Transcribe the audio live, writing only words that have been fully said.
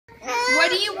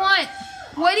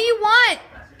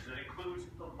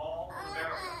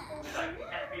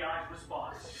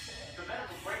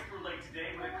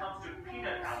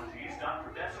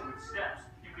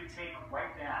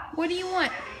What do you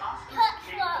want?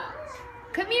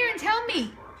 Come here and tell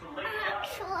me.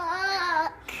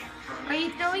 Are you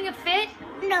throwing a fit?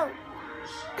 No.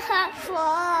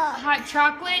 Hot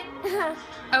chocolate?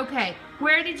 Okay.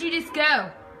 Where did you just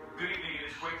go?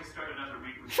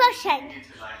 Fishing.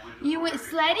 You went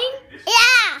sledding?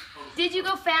 Yeah. Did you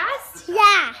go fast?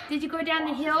 Yeah. Did you go down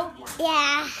the hill?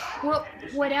 Yeah.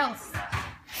 What else?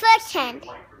 Fishing.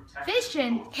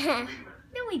 Fishing?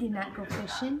 No, we did not go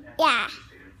fishing. Yeah.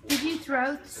 Did you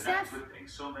throw stuff?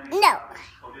 No.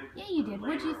 Yeah, you did.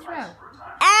 What'd you throw?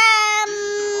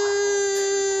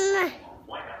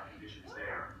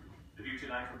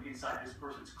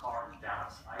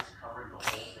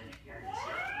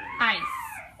 Ice.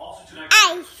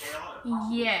 Ice.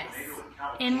 Yes.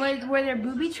 And were there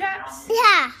booby traps?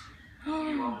 Yeah.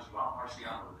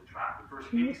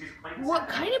 What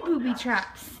kind of booby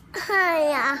traps?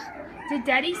 Yeah. Did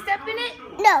Daddy step in it?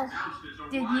 No.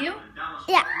 Did you?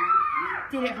 Yeah.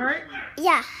 Did it hurt?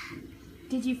 Yeah.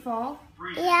 Did you fall?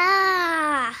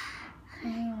 Yeah.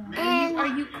 And are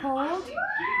you cold?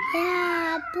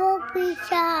 Yeah. Booby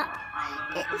trap.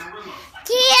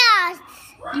 Yes.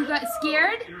 You got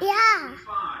scared? Yeah.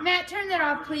 Matt, turn that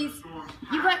off, please.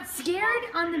 You got scared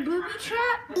on the booby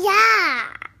trap?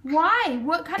 Yeah. Why?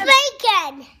 What kind of...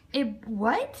 Bacon. It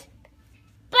what?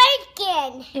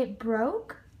 Bacon. It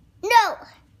broke? No.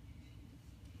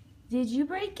 Did you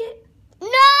break it?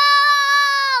 No.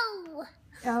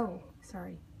 Oh,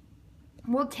 sorry.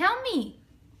 Well, tell me.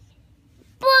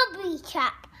 Booby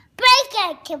trap.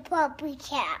 Bacon to booby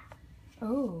trap.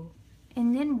 Oh,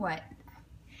 and then what?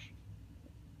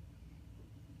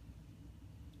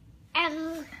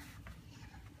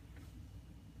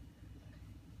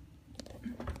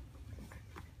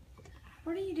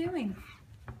 What are you doing?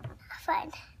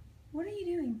 Fun. What are you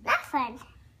doing? Nothing.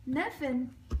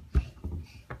 Nothing.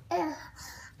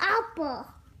 Apple.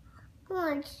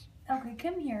 Lunch. Okay,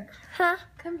 come here. Huh?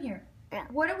 Come here. Yeah.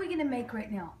 What are we going to make right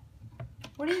now?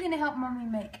 What are you going to help Mommy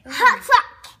make? Hot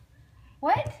truck.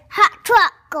 What? Hot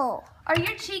truck. Go. Are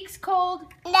your cheeks cold?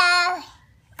 No.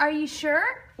 Are you sure?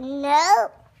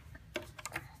 No.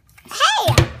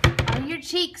 Hey. Are your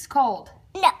cheeks cold?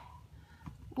 No.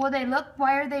 Well, they look.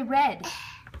 Why are they red?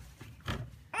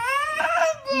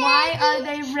 Why are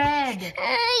they red?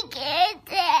 I get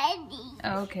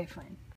Daddy. Okay, fine.